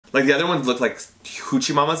Like the other ones look like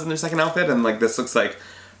hoochie mamas in their second outfit, and like this looks like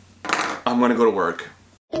I'm gonna go to work.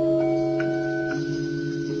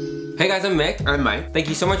 Hey guys, I'm Mick. I'm Mike. Thank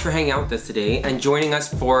you so much for hanging out with us today and joining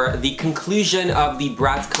us for the conclusion of the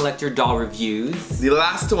Bratz collector doll reviews. The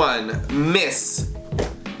last one, Miss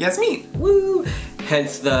Yasmin. Woo!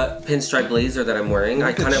 Hence the pinstripe blazer that I'm wearing.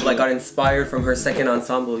 I kind of like got inspired from her second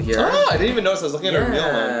ensemble here. Oh, I didn't even notice. I was looking at her real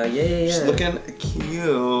one. Yeah. She's looking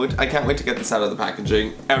cute. I can't wait to get this out of the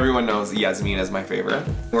packaging. Everyone knows Yasmin is my favorite.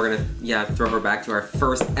 We're gonna, throw her back to our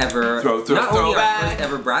first ever, not only our first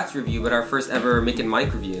ever Bratz review, but our first ever Mick and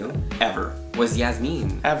Mike review. Ever. Was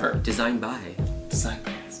Yasmin. Ever. Designed by Yasmin.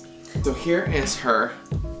 So here is her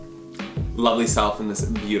lovely self in this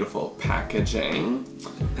beautiful packaging.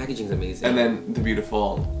 Packaging's amazing. And then the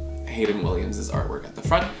beautiful Hayden Williams' artwork at the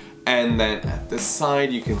front. And then at the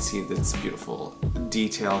side you can see this beautiful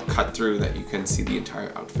detail cut through that you can see the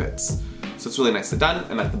entire outfits. So it's really nicely done.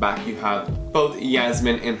 And at the back you have both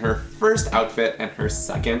Yasmin in her first outfit and her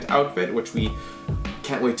second outfit, which we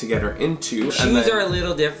can't wait to get her into. Shoes are a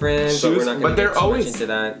little different, but we're not going to get too much into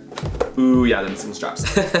that. Ooh, yeah, they're missing straps.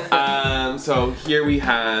 So here we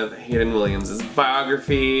have Hayden Williams'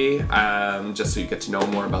 biography, just so you get to know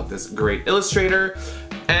more about this great illustrator.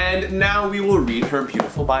 And now we will read her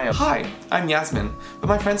beautiful bio. Hi, I'm Yasmin, but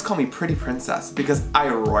my friends call me Pretty Princess because I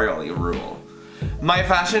royally rule. My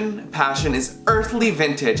fashion passion is earthly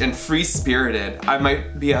vintage and free-spirited. I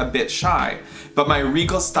might be a bit shy, but my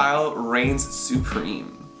regal style reigns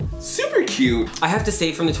supreme. Super cute. I have to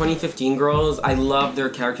say, from the 2015 girls, I love their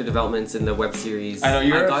character developments in the web series. I know,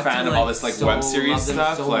 you're a fan of all this like web series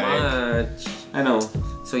stuff. So much. I know.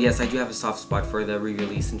 So yes, I do have a soft spot for the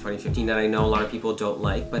re-release in 2015 that I know a lot of people don't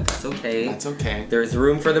like, but that's okay. That's okay. There's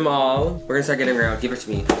room for them all. We're gonna start getting her out. Give her to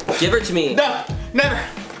me. Give her to me. No, never.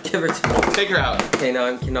 Give her to me. Take her out. Okay, now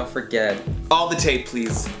I cannot forget. All the tape,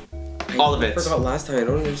 please. All of it. I forgot last time. I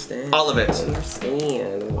don't understand. All of it. I don't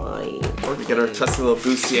understand. Why? We're gonna get our trusty little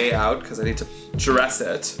bustier out because I need to dress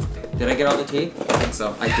it. Did I get all the tape? I think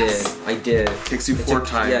so. I did. I did. Takes you 4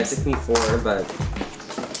 times. Yeah, it took me 4, but.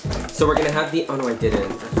 So we're gonna have the. Oh no, I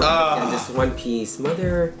didn't. And this one piece.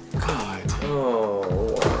 Mother. God.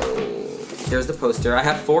 Oh, why? There's the poster. I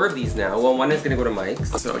have 4 of these now. Well, one is gonna go to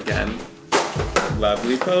Mike's. So again,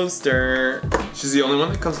 lovely poster. She's the only one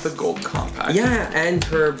that comes with a gold compact. Yeah, and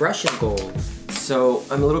her brush is gold. So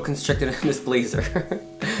I'm a little constricted in this blazer.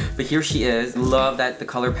 But here she is. Love that the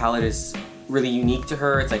color palette is really unique to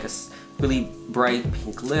her. It's like a really bright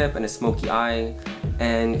pink lip and a smoky eye.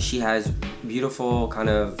 And she has beautiful kind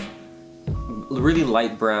of really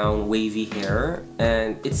light brown wavy hair.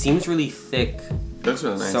 And it seems really thick. That's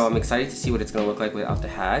really nice. So I'm excited to see what it's gonna look like without the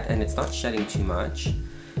hat. And it's not shedding too much.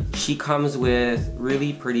 She comes with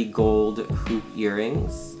really pretty gold hoop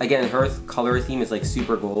earrings. Again, her color theme is like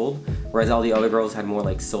super gold, whereas all the other girls had more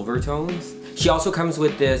like silver tones. She also comes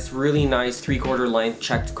with this really nice 3/4 length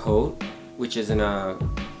checked coat, which is in a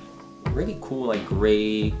really cool like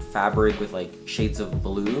gray fabric with like shades of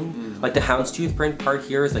blue. Like the houndstooth print part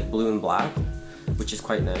here is like blue and black, which is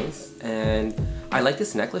quite nice. And I like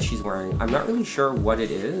this necklace she's wearing. I'm not really sure what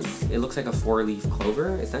it is. It looks like a 4-leaf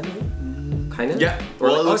clover. Is that it? Kind of? Yeah.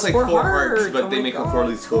 Well, it looks like 4 hearts, but they make a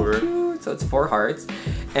 4-leaf clover. Cute. So it's 4 hearts.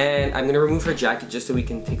 And I'm gonna remove her jacket just so we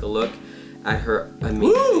can take a look at her amazing.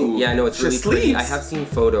 Ooh, yeah, no, it's really pretty. sleeves. I have seen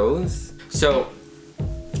photos. So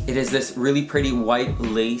it is this really pretty white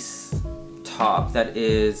lace top that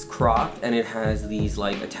is cropped, and it has these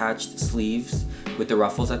like attached sleeves with the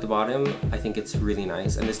ruffles at the bottom. I think it's really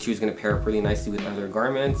nice, and this too is going to pair up really nicely with other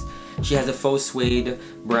garments. She has a faux suede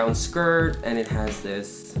brown skirt, and it has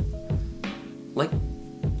this like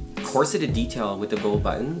corseted detail with the gold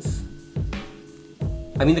buttons.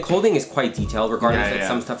 I mean, the clothing is quite detailed, regardless that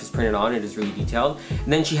some stuff is printed on, it is really detailed.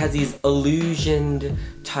 And then she has these illusioned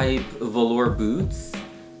type velour boots.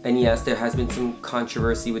 And yes, there has been some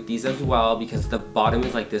controversy with these as well, because the bottom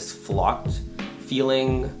is like this flocked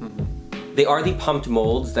feeling. They are the pumped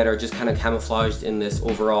molds that are just kind of camouflaged in this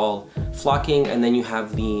overall flocking, and then you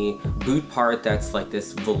have the boot part that's like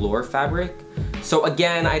this velour fabric. So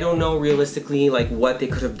again, I don't know realistically like what they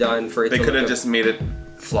could have done for it to look. They could have just made it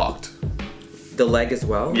flocked. The leg as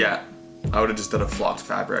well? Yeah. I would have just done a flocked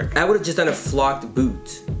fabric. I would have just done a flocked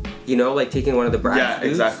boot. You know, like taking one of the Bratz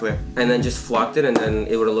boots, exactly. And then just flocked it, and then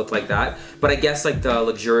it would have looked like that. But I guess like the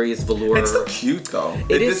luxurious velour. It's still cute though.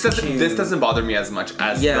 This doesn't bother me as much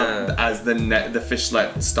as the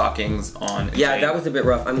fishlet stockings on. Yeah, that was a bit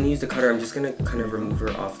rough. I'm gonna use the cutter. I'm just gonna kind of remove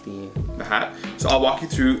her off the hat. So I'll walk you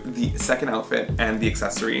through the second outfit and the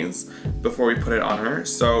accessories before we put it on her.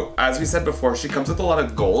 So as we said before, she comes with a lot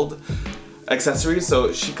of gold. accessories.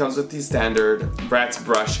 So she comes with the standard Bratz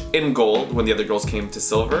brush in gold when the other girls came to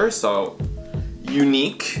silver, so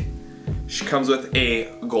unique. She comes with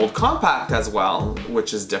a gold compact as well,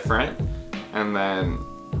 which is different. And then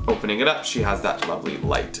opening it up, she has that lovely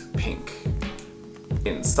light pink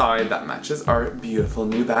inside that matches our beautiful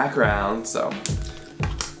new background. So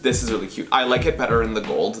this is really cute. I like it better in the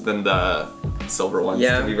gold than the silver ones,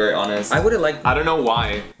 to be very honest. I would have liked... I don't know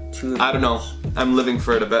why. I don't know. I'm living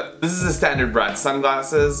for it a bit. This is a standard Bratz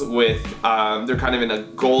sunglasses with, they're kind of in a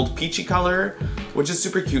gold peachy color, which is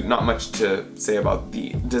super cute. Not much to say about the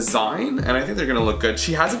design, and I think they're gonna look good.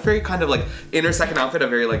 She has a very kind of like, in her second outfit, a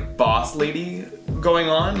very like boss lady going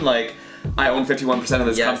on. Like, I own 51% of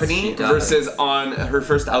this company, versus on her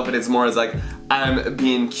first outfit, it's more as like, I'm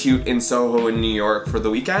being cute in Soho in New York for the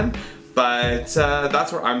weekend. But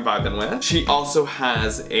that's where I'm vibing with. She also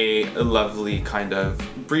has a lovely kind of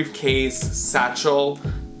briefcase satchel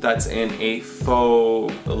that's in a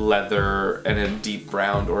faux leather and a deep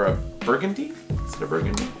brown or a burgundy. Is it a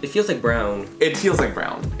burgundy? It feels like brown. It feels like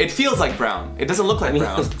brown. It feels like brown. It doesn't look like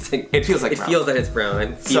brown. It feels like brown. It feels that it's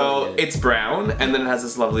brown. So it's brown, and then it has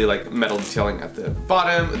this lovely like metal detailing at the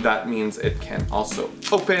bottom. That means it can also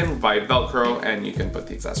open via Velcro, and you can put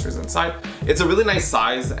the accessories inside. It's a really nice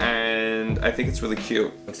size, and I think it's really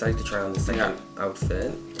cute. I'm excited to try on the second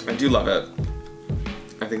outfit. I do love it.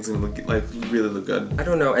 I think it's gonna look like really look good. I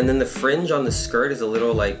don't know, and then the fringe on the skirt is a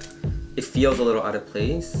little like, it feels a little out of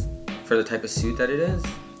place for the type of suit that it is.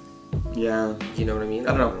 Yeah. You know what I mean?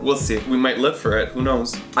 I don't know. We'll see. We might live for it. Who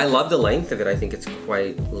knows? I love the length of it. I think it's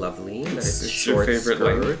quite lovely. It's short your favorite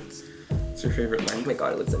skirt. length. It's your favorite length. Oh my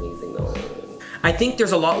god, it looks amazing though. I think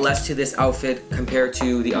there's a lot less to this outfit compared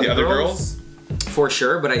to the other girls. For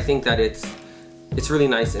sure, but I think that it's really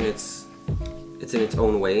nice and it's in its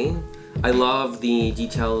own way. I love the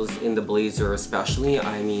details in the blazer especially.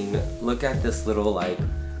 I mean, look at this little like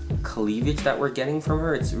cleavage that we're getting from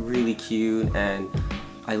her. It's really cute, and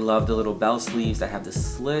I love the little bell sleeves that have the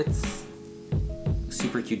slits.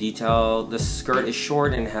 Super cute detail. The skirt is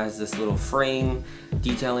short and has this little frame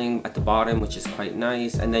detailing at the bottom, which is quite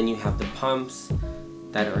nice. And then you have the pumps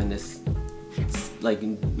that are in this like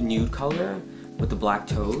nude color with the black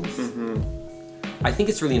toes. I think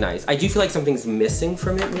it's really nice. I do feel like something's missing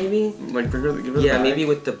from it, maybe. Like, give her the yeah, bag. maybe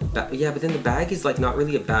with the yeah, but then the bag is like not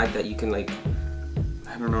really a bag that you can like.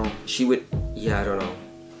 I don't know. She would. Yeah, I don't know.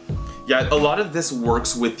 Yeah, a lot of this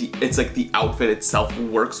works with the. It's like the outfit itself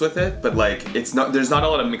works with it, but like it's not. There's not a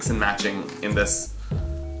lot of mix and matching in this.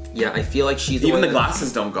 Yeah, I feel like she's even the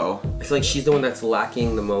glasses don't go. I feel like she's the one that's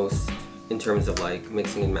lacking the most in terms of like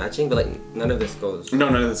mixing and matching, but like none of this goes. No,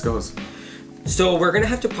 none of this goes. So we're gonna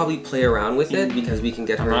have to probably play around with it because we can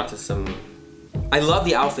get her into some. I love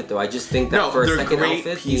the outfit though. I just think that for a second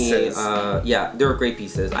outfit, pieces. Yeah, they're great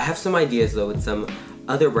pieces. I have some ideas though with some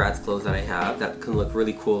other Bratz clothes that I have that can look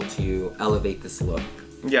really cool to elevate this look.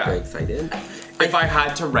 Yeah. Very excited. If I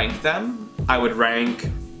had to rank them, I would rank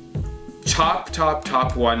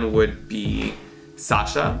top one would be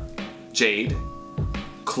Sasha, Jade,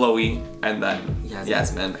 Chloe, and then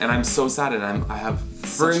Yasmin. And I'm so sad, and I have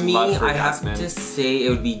for such me, love for I Yasmin. have to say it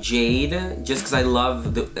would be Jade, just because I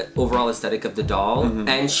love the overall aesthetic of the doll,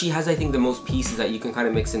 and she has, I think, the most pieces that you can kind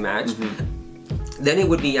of mix and match. Then it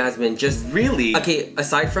would be Yasmin. Just really okay.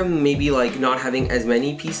 Aside from maybe like not having as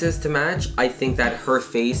many pieces to match, I think that her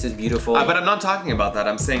face is beautiful. But I'm not talking about that.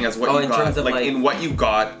 I'm saying as what you got, like in what you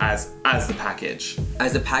got as the package.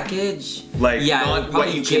 As a package, like yeah, not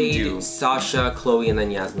what you Jade, can do. Sasha, Chloe, and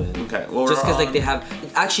then Yasmin. Okay, well just because like they have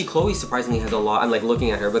actually Chloe surprisingly has a lot. I'm like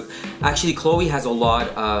looking at her, but actually Chloe has a lot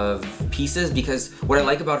of pieces because what I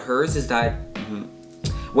like about hers is that.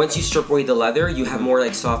 Once you strip away the leather, you have more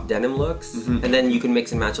like soft denim looks, and then you can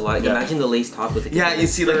mix and match a lot. Imagine the lace top with the you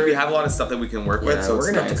see, like we have a lot of stuff that we can work with. So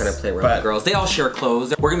we're gonna have to kind of play around with the girls. They all share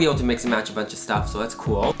clothes. We're gonna be able to mix and match a bunch of stuff, so that's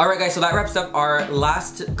cool. All right, guys, so that wraps up our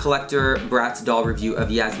last collector Bratz doll review of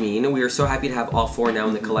Yasmin. We are so happy to have all four now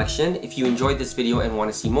in the collection. If you enjoyed this video and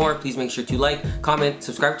want to see more, please make sure to like, comment,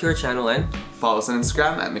 subscribe to our channel, and follow us on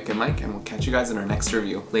Instagram at Mick and Mike, and we'll catch you guys in our next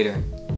review. Later.